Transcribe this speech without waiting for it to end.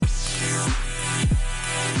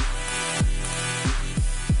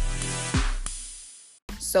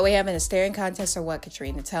So we having a staring contest or what,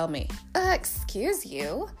 Katrina? Tell me. Excuse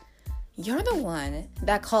you? You're the one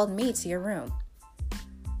that called me to your room.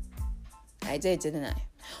 I did, didn't I?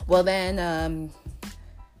 Well then,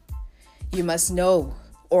 you must know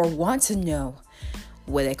or want to know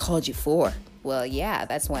what I called you for. Well, yeah,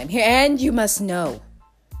 that's why I'm here. And you must know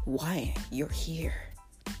why you're here.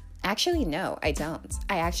 Actually, no, I don't.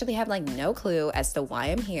 I actually have no clue as to why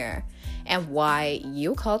I'm here and why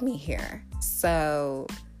you called me here. So,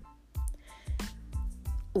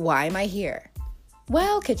 why am I here?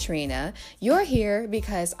 Well, Katrina, you're here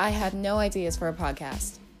because I have no ideas for a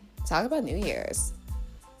podcast. Talk about New Year's.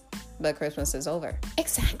 But Christmas is over.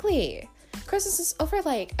 Exactly. Christmas is over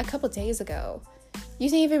a couple days ago. You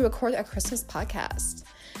didn't even record a Christmas podcast.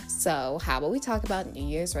 So, how about we talk about New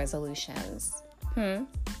Year's resolutions?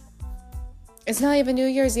 It's not even New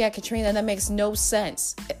Year's yet, Katrina. That makes no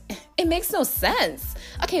sense. It makes no sense.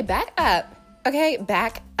 Okay, back up. Okay,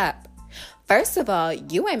 back up. First of all,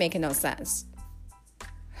 you ain't making no sense.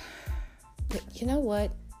 You know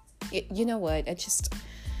what? I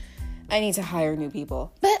need to hire new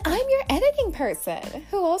people. But I'm your editing person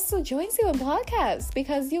who also joins you in podcasts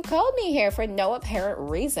because you called me here for no apparent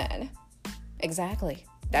reason. Exactly.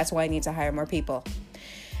 That's why I need to hire more people.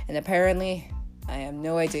 And apparently, I have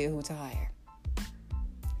no idea who to hire.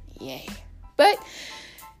 Yay. But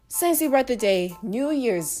since you brought the day New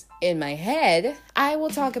Year's in my head, I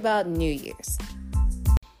will talk about New Year's.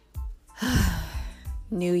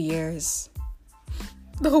 New Year's.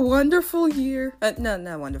 The wonderful year.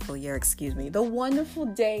 Not wonderful year, excuse me. The wonderful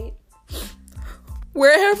day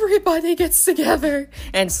where everybody gets together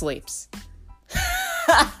and sleeps.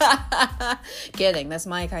 Kidding. That's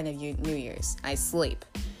my kind of New Year's. I sleep.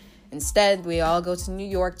 Instead, we all go to New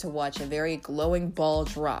York to watch a very glowing ball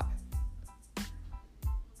drop.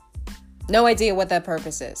 No idea what that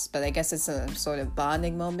purpose is, but I guess it's a sort of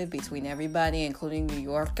bonding moment between everybody, including New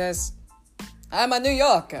Yorkers. I'm a New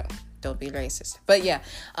Yorker. Don't be racist. But yeah,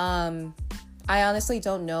 I honestly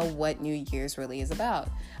don't know what New Year's really is about.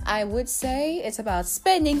 I would say it's about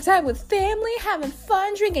spending time with family, having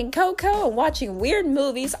fun, drinking cocoa, and watching weird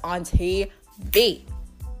movies on TV.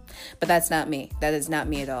 But that's not me. That is not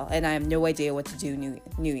me at all. And I have no idea what to do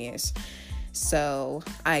New Year's. So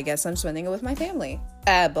I guess I'm spending it with my family.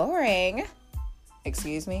 Boring.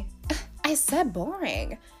 Excuse me? I said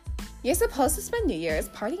boring. You're supposed to spend New Year's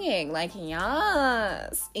partying.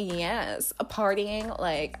 Yes. Partying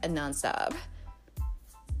nonstop.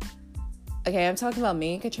 Okay, I'm talking about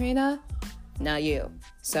me, Katrina, not you.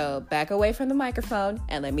 So back away from the microphone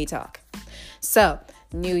and let me talk. So,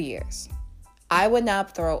 New Year's. I would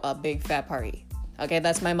not throw a big fat party. Okay,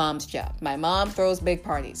 that's my mom's job. My mom throws big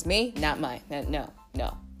parties. Me, not mine. No.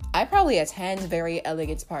 I probably attend very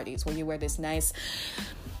elegant parties where you wear this nice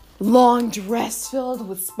long dress filled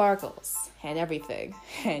with sparkles and everything.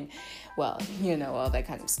 And, well, all that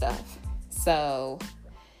kind of stuff. So,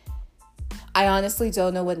 I honestly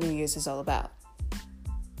don't know what New Year's is all about.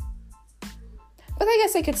 But I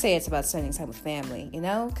guess I could say it's about spending time with family,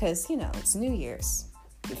 because, it's New Year's.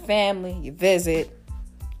 Your family, you visit,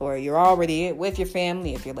 or you're already with your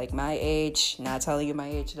family if you're my age. Not telling you my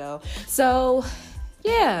age, though. So,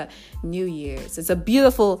 yeah, New Year's. It's a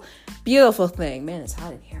beautiful, beautiful thing. Man, it's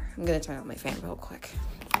hot in here. I'm going to turn on my fan real quick.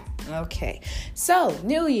 Okay, so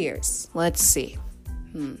New Year's. Let's see.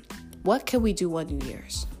 What can we do on New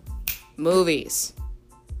Year's? Movies.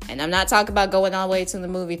 And I'm not talking about going all the way to the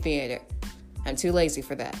movie theater. I'm too lazy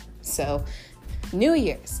for that. So, New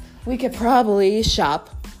Year's. We could probably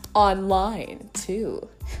shop online, too.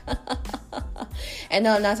 And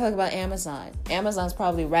no, I'm not talking about Amazon. Amazon's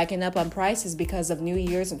probably racking up on prices because of New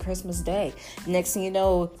Year's and Christmas Day. Next thing you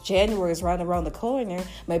know, January is right around the corner.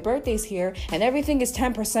 My birthday's here, and everything is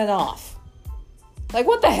 10% off.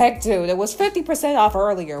 What the heck, dude? It was 50% off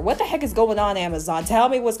earlier. What the heck is going on, Amazon? Tell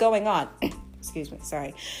me what's going on. Excuse me,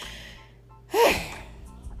 sorry.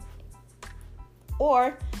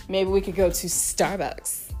 Or maybe we could go to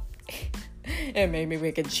Starbucks. And maybe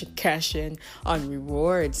we could cash in on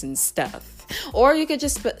rewards and stuff. Or you could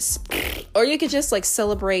just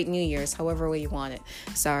celebrate New Year's however way you want it.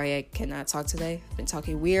 Sorry, I cannot talk today. I've been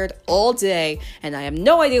talking weird all day and I have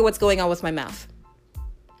no idea what's going on with my mouth.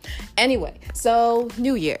 Anyway, so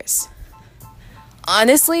New Year's.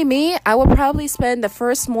 Honestly, I would probably spend the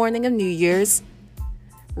first morning of New Year's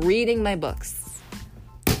reading my books.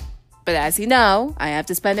 But as you know, I have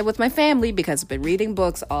to spend it with my family because I've been reading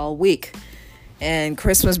books all week. And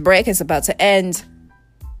Christmas break is about to end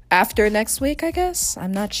after next week, I guess.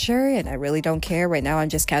 I'm not sure, and I really don't care. Right now, I'm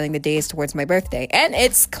just counting the days towards my birthday. And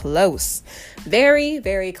it's close. Very,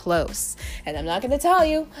 very close. And I'm not going to tell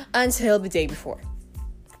you until the day before.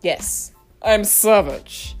 Yes, I'm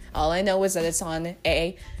savage. All I know is that it's on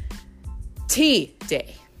a T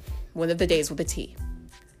day. One of the days with a T.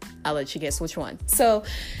 I'll let you guess which one. So,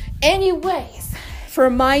 anyways, for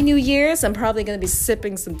my New Year's, I'm probably going to be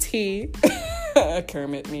sipping some tea.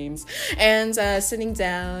 Kermit memes. And sitting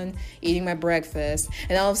down, eating my breakfast.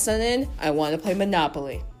 And all of a sudden, I want to play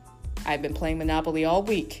Monopoly. I've been playing Monopoly all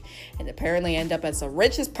week. And apparently end up as the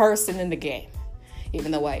richest person in the game.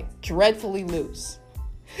 Even though I dreadfully lose.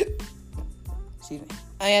 Excuse me.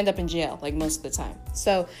 I end up in jail, like most of the time.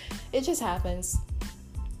 So, it just happens.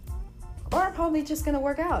 Or I'm probably just going to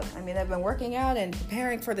work out. I mean, I've been working out and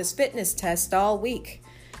preparing for this fitness test all week.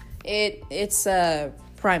 It's a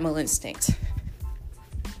primal instinct.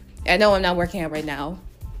 I know I'm not working out right now.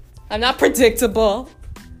 I'm not predictable.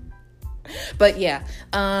 But yeah.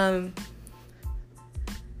 I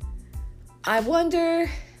wonder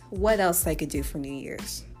what else I could do for New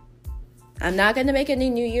Year's. I'm not going to make any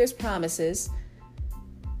New Year's promises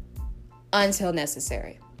until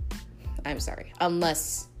necessary. I'm sorry.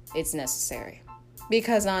 Unless it's necessary.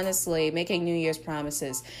 Because honestly, making New Year's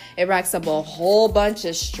promises, it racks up a whole bunch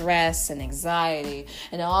of stress and anxiety.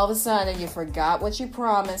 And all of a sudden, you forgot what you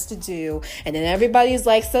promised to do. And then everybody's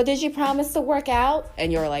like, so did you promise to work out?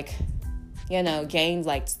 And you're like, gained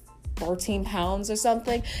like 14 pounds or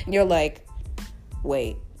something. And you're like,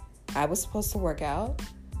 wait, I was supposed to work out?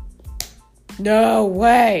 No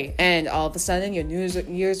way. And all of a sudden, your New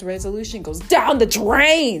Year's resolution goes down the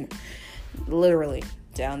drain. Literally.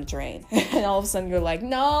 Down the drain. And all of a sudden you're like,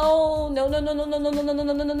 no.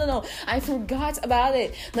 I forgot about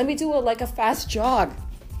it. Let me do a fast jog.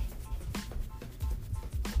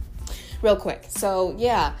 Real quick. So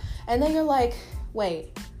yeah. And then you're like,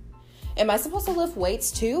 wait, am I supposed to lift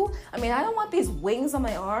weights too? I mean, I don't want these wings on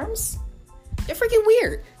my arms. They're freaking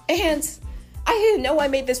weird. And I didn't know I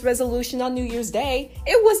made this resolution on New Year's Day.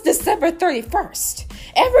 It was December 31st.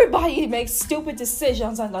 Everybody makes stupid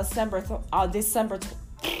decisions on December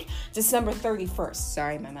 31st.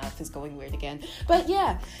 Sorry, my mouth is going weird again. But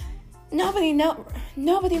yeah, nobody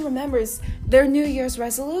remembers their New Year's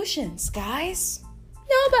resolutions, guys.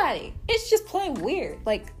 Nobody. It's just plain weird.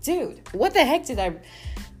 Like, dude, what the heck did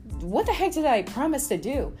I promise to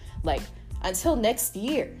do? Like, until next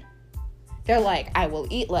year. They're like, I will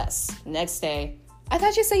eat less. Next day, I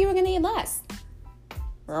thought you said you were going to eat less.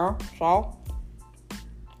 Yeah, so?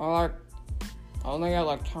 I only got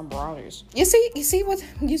like 10 brownies. You see what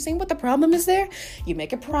the problem is there? You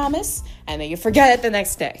make a promise, and then you forget it the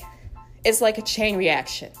next day. It's like a chain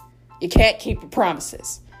reaction. You can't keep your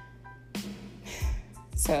promises.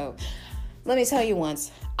 So, let me tell you once,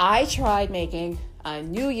 I tried making a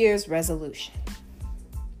New Year's resolution.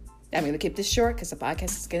 I'm going to keep this short because the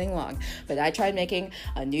podcast is getting long. But I tried making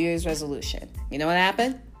a New Year's resolution. You know what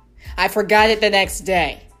happened? I forgot it the next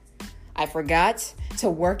day. I forgot to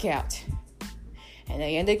work out. And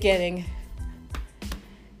I ended up getting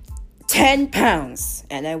 10 pounds.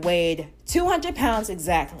 And I weighed 200 pounds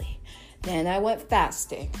exactly. Then I went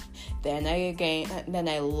fasting. Then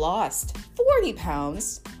I lost 40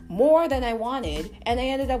 pounds, more than I wanted. And I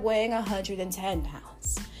ended up weighing 110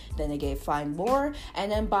 pounds. Then I gave 5 more,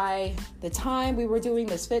 and then by the time we were doing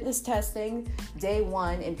this fitness testing, day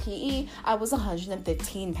 1 in PE, I was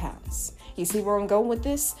 115 pounds. You see where I'm going with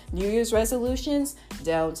this? New Year's resolutions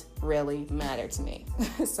don't really matter to me.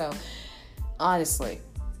 So, honestly,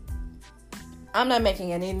 I'm not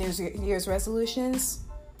making any New Year's resolutions,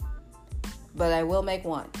 but I will make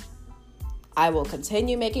one. I will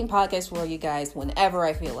continue making podcasts for you guys whenever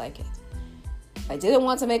I feel like it. I didn't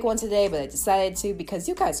want to make one today, but I decided to because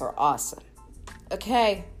you guys are awesome.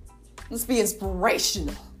 Okay? Let's be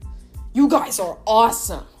inspirational. You guys are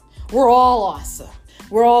awesome. We're all awesome.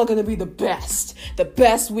 We're all going to be the best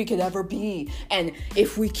we could ever be. And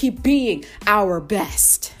if we keep being our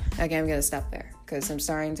best. Okay, I'm going to stop there because I'm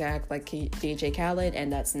starting to act like DJ Khaled,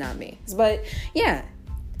 and that's not me. But yeah,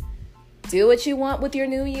 do what you want with your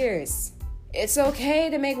New Year's. It's okay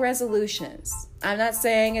to make resolutions. I'm not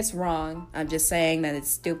saying it's wrong. I'm just saying that it's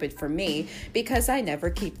stupid for me because I never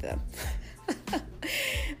keep them.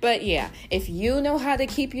 But yeah, if you know how to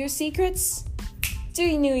keep your secrets, do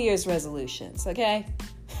your New Year's resolutions, okay?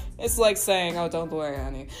 It's like saying, oh, don't worry,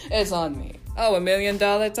 honey. It's on me. Oh, $1 million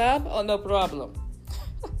tab? Oh, no problem.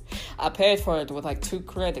 I paid for it with like 2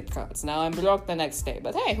 credit cards. Now I'm broke the next day.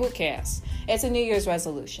 But hey, who cares? It's a New Year's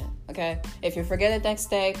resolution, okay? If you forget it next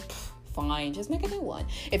day, fine, just make a new one.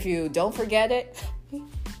 If you don't forget it,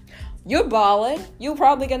 you're balling. You're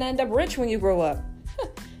probably gonna end up rich when you grow up.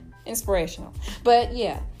 Inspirational. But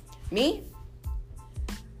yeah, me,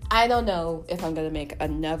 I don't know if I'm going to make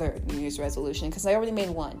another New Year's resolution because I already made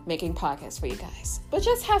one, making podcasts for you guys. But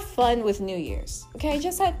just have fun with New Year's, okay?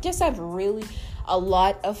 Just have really a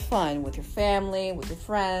lot of fun with your family, with your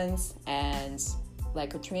friends, and like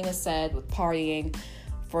Katrina said, with partying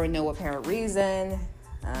for no apparent reason.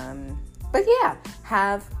 But yeah,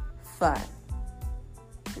 have fun.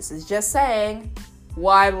 This is just saying,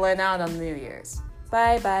 waddling out on New Year's.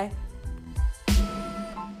 Bye-bye.